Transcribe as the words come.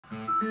Hey,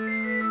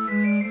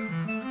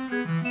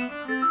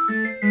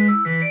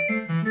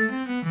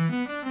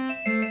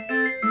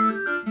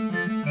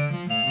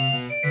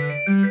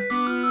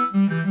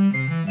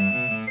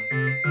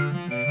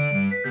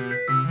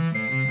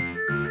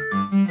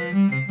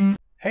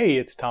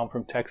 it's Tom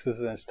from Texas,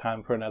 and it's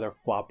time for another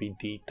floppy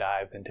deep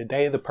dive. And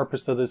today the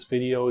purpose of this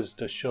video is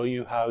to show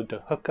you how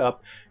to hook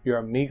up your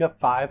Amiga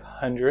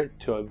 500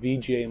 to a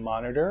VGA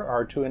monitor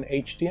or to an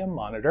HDMI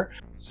monitor.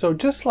 So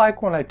just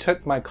like when I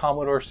took my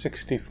Commodore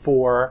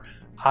 64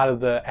 out of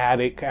the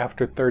attic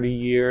after 30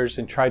 years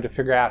and tried to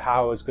figure out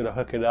how I was going to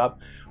hook it up,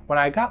 when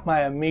I got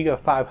my Amiga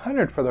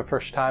 500 for the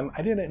first time,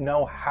 I didn't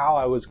know how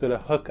I was going to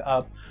hook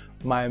up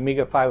my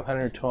Amiga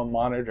 500 to a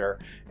monitor,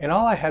 and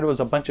all I had was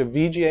a bunch of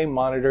VGA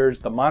monitors,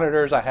 the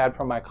monitors I had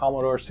from my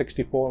Commodore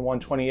 64 and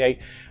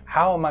 128.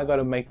 How am I going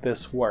to make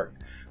this work?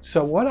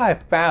 So what I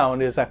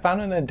found is I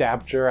found an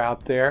adapter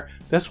out there.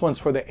 This one's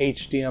for the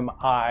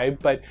HDMI,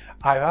 but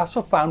I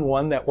also found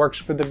one that works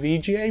for the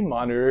VGA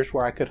monitors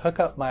where I could hook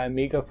up my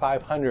Amiga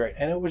 500,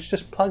 and it was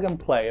just plug and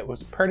play. It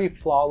was pretty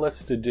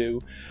flawless to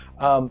do.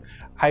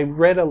 I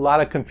read a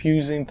lot of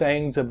confusing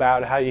things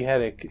about how you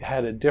had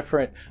a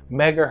different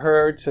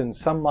megahertz, and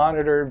some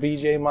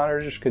VGA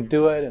monitors could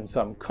do it and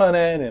some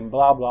couldn't, and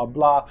blah blah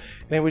blah,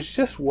 and it was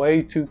just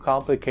way too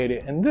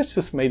complicated, and this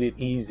just made it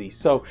easy.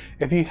 So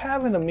if you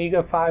have an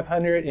Amiga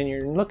 500 and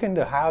you're looking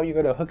to how you're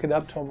going to hook it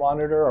up to a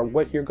monitor or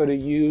what you're going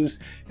to use,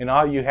 and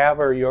all you have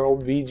are your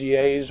old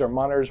VGAs or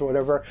monitors or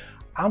whatever,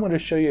 I'm going to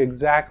show you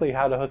exactly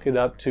how to hook it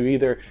up to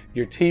either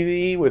your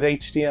TV with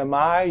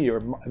HDMI, your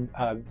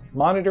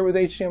monitor with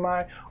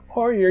HDMI,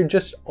 or your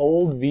just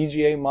old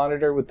VGA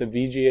monitor with the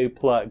VGA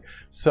plug.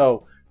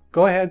 So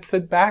go ahead,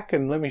 sit back,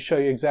 and let me show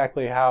you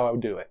exactly how I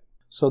do it.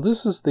 So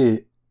this is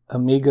the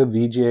Amiga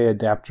VGA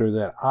adapter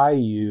that I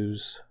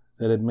use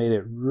that had made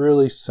it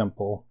really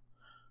simple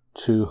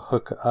to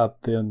hook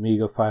up the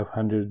Amiga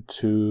 500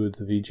 to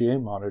the VGA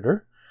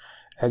monitor.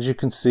 As you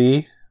can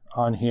see,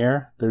 on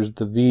here there's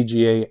the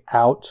VGA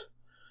out,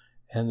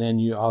 and then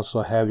you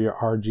also have your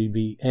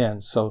RGB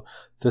in. So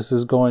this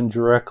is going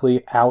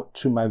directly out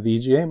to my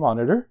VGA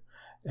monitor,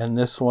 and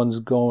this one's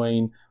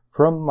going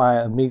from my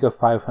Amiga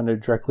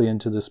 500 directly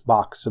into this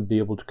box to be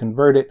able to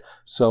convert it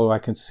so I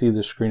can see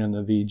the screen on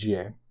the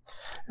VGA.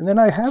 And then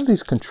I have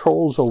these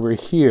controls over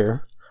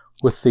here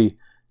with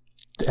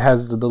it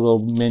has the little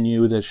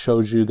menu that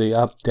shows you the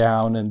up,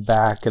 down, and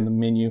back, and the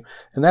menu,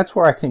 and that's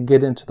where I can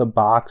get into the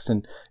box,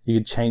 and you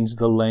could change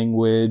the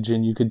language,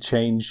 and you could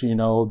change, you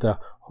know,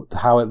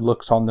 how it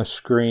looks on the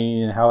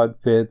screen and how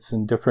it fits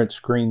and different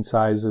screen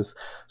sizes.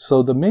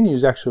 So the menu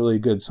is actually really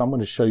good, so I'm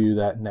going to show you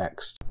that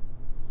next.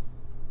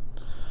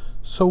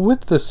 So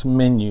with this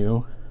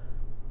menu,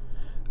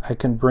 I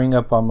can bring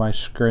up on my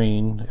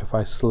screen if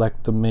I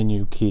select the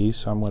menu key.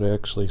 So I'm going to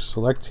actually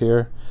select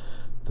here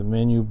the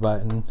menu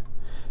button.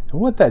 And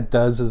what that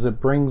does is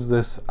it brings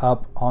this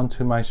up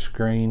onto my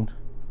screen,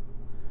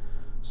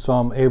 so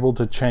I'm able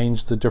to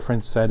change the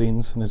different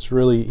settings, and it's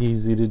really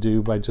easy to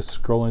do by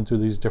just scrolling through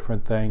these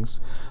different things.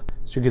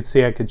 As you can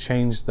see, I could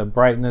change the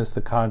brightness,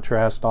 the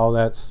contrast, all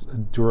that's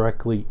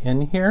directly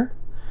in here.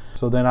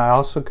 So then I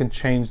also can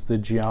change the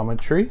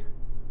geometry,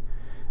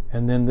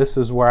 and then this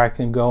is where I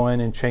can go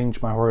in and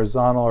change my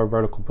horizontal or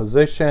vertical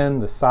position,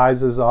 the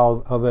sizes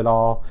of it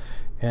all,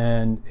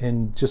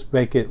 and just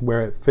make it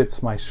where it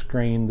fits my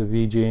screen, the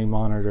VGA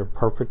monitor,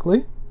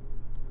 perfectly.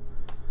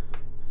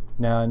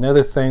 Now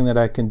another thing that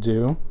I can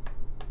do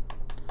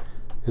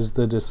is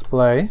the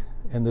display,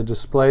 and the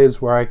display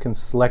is where I can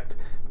select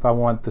if I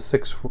want the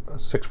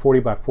 640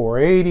 by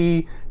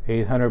 480,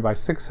 800 by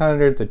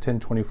 600, the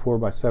 1024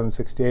 by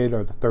 768,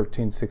 or the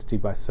 1360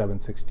 by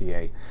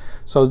 768.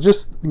 So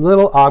just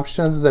little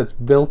options that's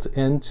built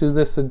into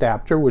this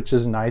adapter, which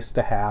is nice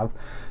to have.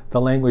 The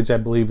language, I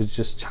believe, is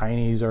just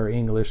Chinese or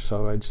English,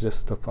 so it's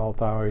just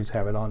default. I always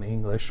have it on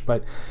English,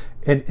 but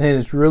and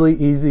it's really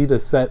easy to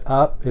set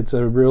up. It's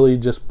a really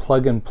just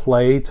plug and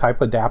play type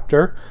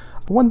adapter.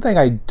 One thing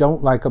I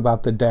don't like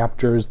about the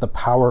adapter is the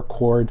power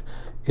cord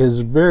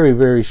is very,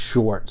 very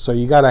short, so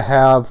you got to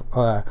have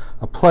a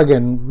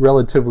plug-in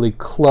relatively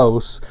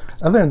close.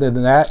 Other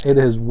than that, it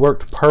has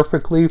worked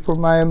perfectly for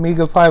my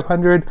Amiga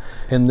 500,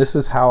 and this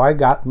is how I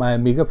got my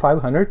Amiga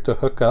 500 to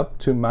hook up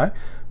to my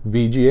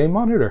VGA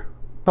monitor.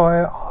 So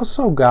I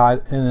also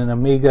got an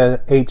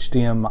Amiga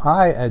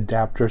HDMI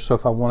adapter, so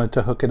if I wanted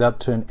to hook it up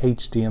to an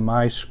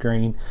HDMI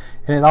screen,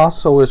 and it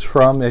also is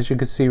from, as you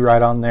can see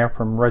right on there,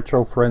 from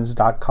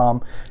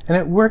retrofriends.com, and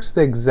it works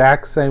the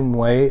exact same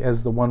way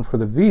as the one for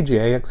the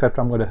VGA, except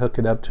I'm going to hook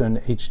it up to an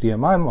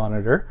HDMI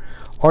monitor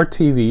or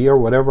TV or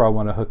whatever I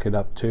want to hook it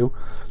up to.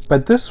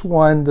 But this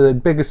one, the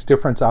biggest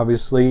difference,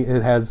 obviously,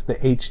 it has the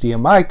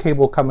HDMI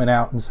cable coming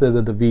out instead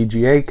of the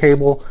VGA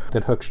cable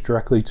that hooks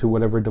directly to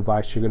whatever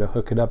device you're going to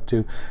hook it up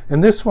to.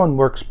 And this one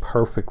works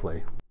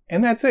perfectly.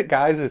 And that's it,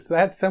 guys. It's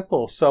that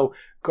simple. So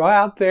go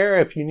out there.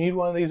 If you need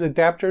one of these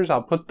adapters,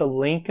 I'll put the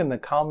link in the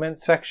comment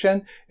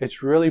section.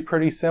 It's really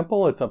pretty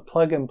simple. It's a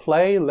plug and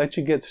play, let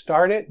you get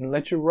started and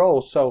let you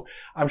roll. So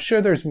I'm sure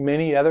there's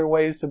many other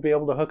ways to be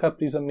able to hook up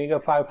these Amiga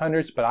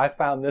 500s, but I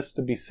found this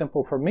to be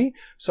simple for me.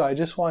 So I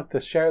just want to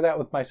share that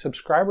with my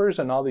subscribers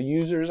and all the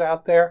users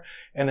out there.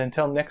 And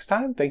until next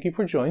time, thank you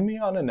for joining me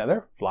on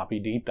another Floppy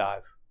Deep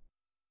Dive.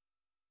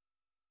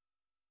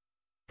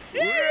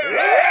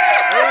 Yeah!